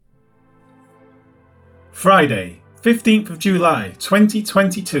Friday, 15th of July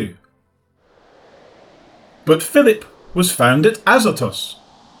 2022. But Philip was found at Azotus,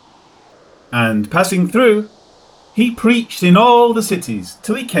 and passing through, he preached in all the cities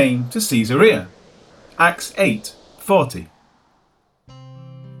till he came to Caesarea. Acts 8:40.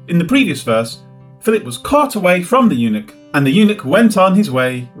 In the previous verse, Philip was caught away from the eunuch, and the eunuch went on his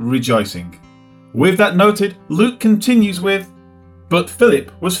way rejoicing. With that noted, Luke continues with, but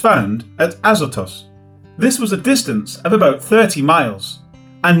Philip was found at Azotus. This was a distance of about 30 miles,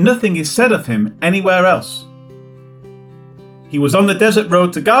 and nothing is said of him anywhere else. He was on the desert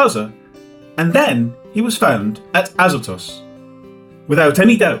road to Gaza, and then he was found at Azotus. Without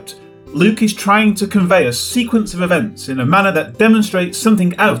any doubt, Luke is trying to convey a sequence of events in a manner that demonstrates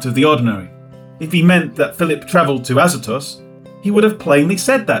something out of the ordinary. If he meant that Philip travelled to Azotus, he would have plainly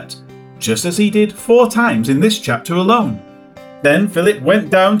said that, just as he did 4 times in this chapter alone. Then Philip went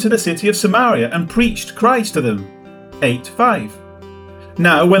down to the city of Samaria and preached Christ to them. 8:5.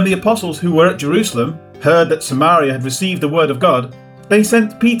 Now when the apostles who were at Jerusalem heard that Samaria had received the word of God, they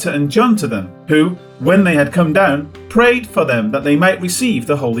sent Peter and John to them, who, when they had come down, prayed for them that they might receive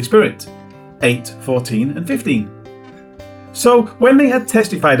the Holy Spirit. 8:14 and 15. So when they had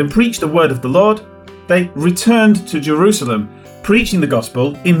testified and preached the word of the Lord, they returned to Jerusalem, preaching the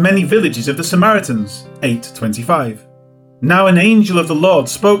gospel in many villages of the Samaritans. 8:25. Now an angel of the Lord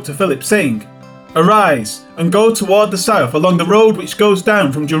spoke to Philip, saying, Arise, and go toward the south along the road which goes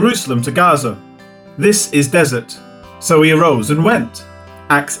down from Jerusalem to Gaza. This is desert. So he arose and went.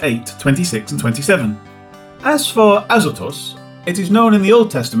 Acts 8:26 and 27. As for Azotus, it is known in the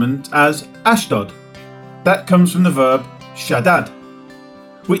Old Testament as Ashdod. That comes from the verb shaddad,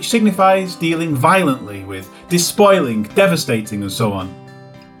 which signifies dealing violently with, despoiling, devastating, and so on.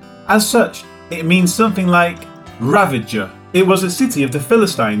 As such, it means something like ravager. It was a city of the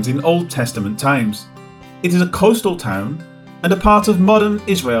Philistines in Old Testament times. It is a coastal town and a part of modern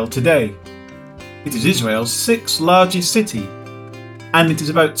Israel today. It is Israel's 6th largest city, and it is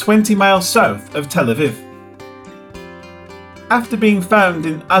about 20 miles south of Tel Aviv. After being found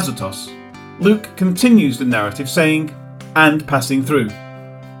in Azotus, Luke continues the narrative saying, and passing through.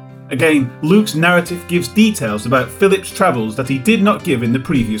 Again, Luke's narrative gives details about Philip's travels that he did not give in the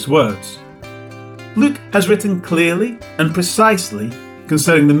previous words. Luke has written clearly and precisely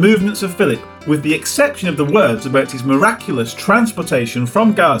concerning the movements of Philip, with the exception of the words about his miraculous transportation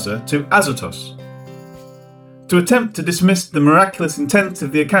from Gaza to Azotus. To attempt to dismiss the miraculous intent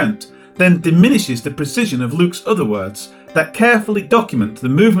of the account then diminishes the precision of Luke's other words that carefully document the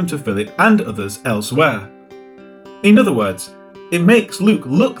movement of Philip and others elsewhere. In other words, it makes Luke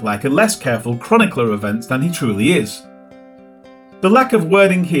look like a less careful chronicler of events than he truly is. The lack of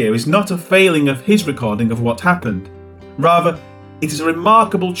wording here is not a failing of his recording of what happened. Rather, it is a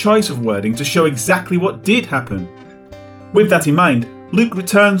remarkable choice of wording to show exactly what did happen. With that in mind, Luke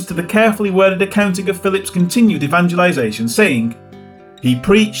returns to the carefully worded accounting of Philip's continued evangelization, saying, He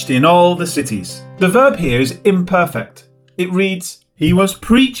preached in all the cities. The verb here is imperfect. It reads, He was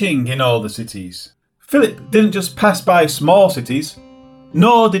preaching in all the cities. Philip didn't just pass by small cities,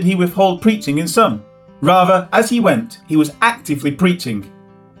 nor did he withhold preaching in some. Rather, as he went, he was actively preaching.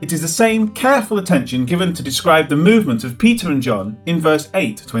 It is the same careful attention given to describe the movement of Peter and John in verse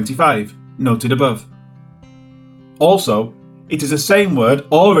 8:25, noted above. Also, it is the same word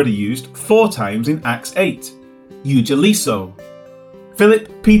already used 4 times in Acts 8, eugeliso.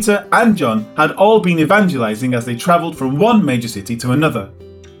 Philip, Peter and John had all been evangelizing as they travelled from one major city to another.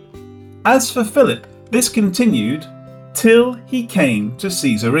 As for Philip, this continued till he came to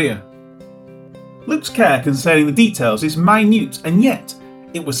Caesarea. Luke's care concerning the details is minute, and yet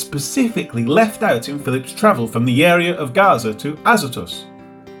it was specifically left out in Philip's travel from the area of Gaza to Azotus.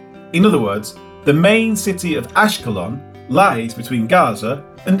 In other words, the main city of Ashkelon lies between Gaza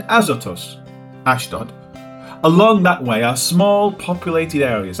and Azotus, Ashdod. Along that way are small populated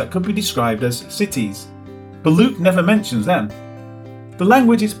areas that could be described as cities, but Luke never mentions them. The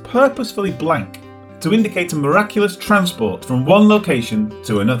language is purposefully blank to indicate a miraculous transport from one location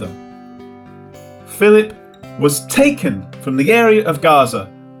to another. Philip was taken from the area of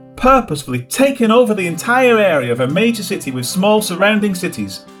Gaza, purposefully taken over the entire area of a major city with small surrounding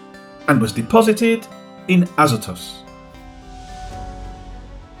cities, and was deposited in Azotus.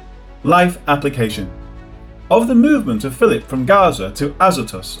 Life application. Of the movement of Philip from Gaza to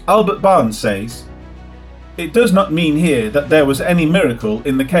Azotus, Albert Barnes says, It does not mean here that there was any miracle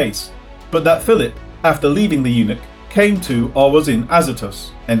in the case, but that Philip, after leaving the eunuch, came to or was in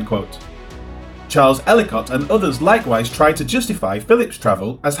Azotus. End quote. Charles Ellicott and others likewise tried to justify Philip's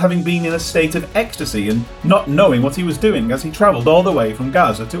travel as having been in a state of ecstasy and not knowing what he was doing as he travelled all the way from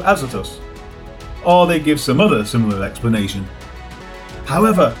Gaza to Azotus. or they give some other similar explanation.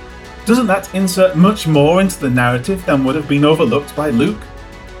 However, doesn't that insert much more into the narrative than would have been overlooked by Luke?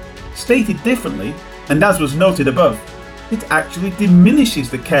 Stated differently, and as was noted above, it actually diminishes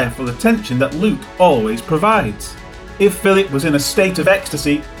the careful attention that Luke always provides. If Philip was in a state of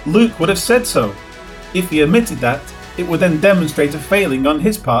ecstasy, Luke would have said so. If he omitted that, it would then demonstrate a failing on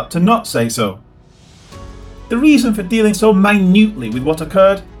his part to not say so. The reason for dealing so minutely with what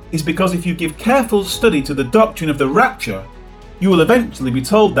occurred is because if you give careful study to the doctrine of the rapture, you will eventually be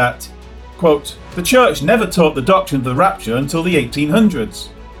told that, quote, the church never taught the doctrine of the rapture until the 1800s,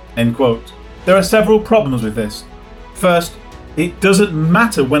 end quote. There are several problems with this. First, it doesn't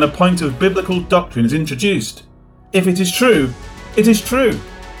matter when a point of biblical doctrine is introduced. If it is true, it is true.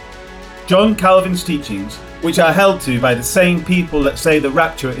 John Calvin's teachings, which are held to by the same people that say the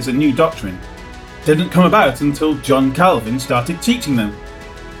rapture is a new doctrine, didn't come about until John Calvin started teaching them,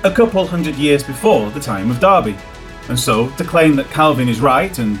 a couple hundred years before the time of Darby. And so, to claim that Calvin is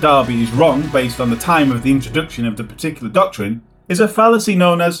right and Darby is wrong based on the time of the introduction of the particular doctrine is a fallacy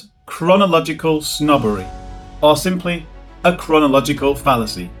known as chronological snobbery, or simply a chronological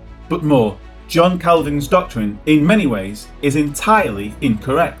fallacy. But more, John Calvin's doctrine, in many ways, is entirely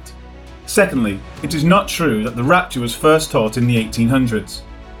incorrect. Secondly, it is not true that the rapture was first taught in the 1800s.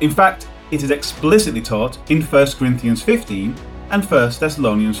 In fact, it is explicitly taught in 1 Corinthians 15 and 1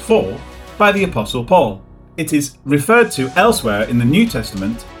 Thessalonians 4 by the Apostle Paul. It is referred to elsewhere in the New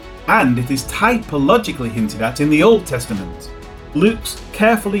Testament, and it is typologically hinted at in the Old Testament. Luke's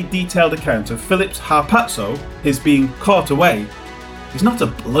carefully detailed account of Philip's harpazo, his being caught away, is not a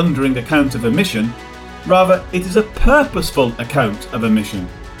blundering account of a mission, rather it is a purposeful account of a mission.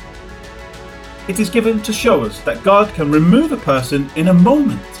 It is given to show us that God can remove a person in a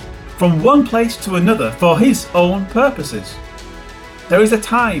moment, from one place to another for his own purposes. There is a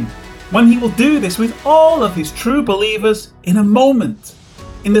time when he will do this with all of his true believers in a moment,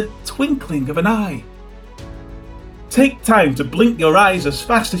 in the twinkling of an eye. Take time to blink your eyes as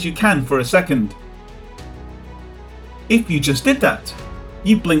fast as you can for a second. If you just did that,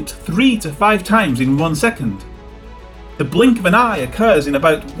 you blinked 3 to 5 times in 1 second. The blink of an eye occurs in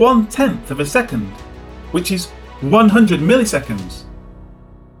about 1/10 of a second, which is 100 milliseconds.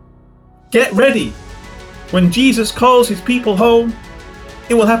 Get ready! When Jesus calls his people home,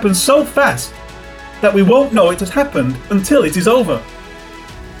 it will happen so fast that we won't know it has happened until it is over.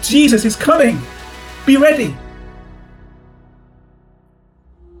 Jesus is coming! Be ready!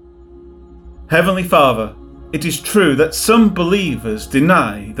 Heavenly Father, it is true that some believers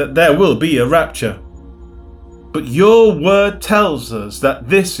deny that there will be a rapture. But your word tells us that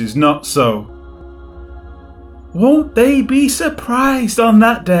this is not so. Won't they be surprised on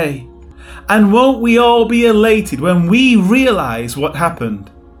that day? And won't we all be elated when we realize what happened?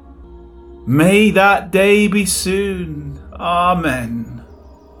 May that day be soon. Amen.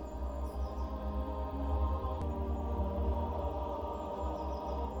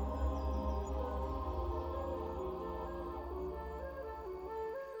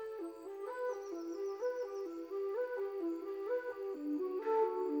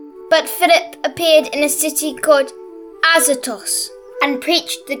 But Philip appeared in a city called Azotus and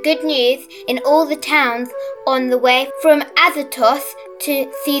preached the good news in all the towns on the way from Azotus to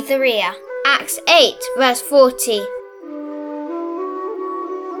Caesarea. Acts 8 verse 40.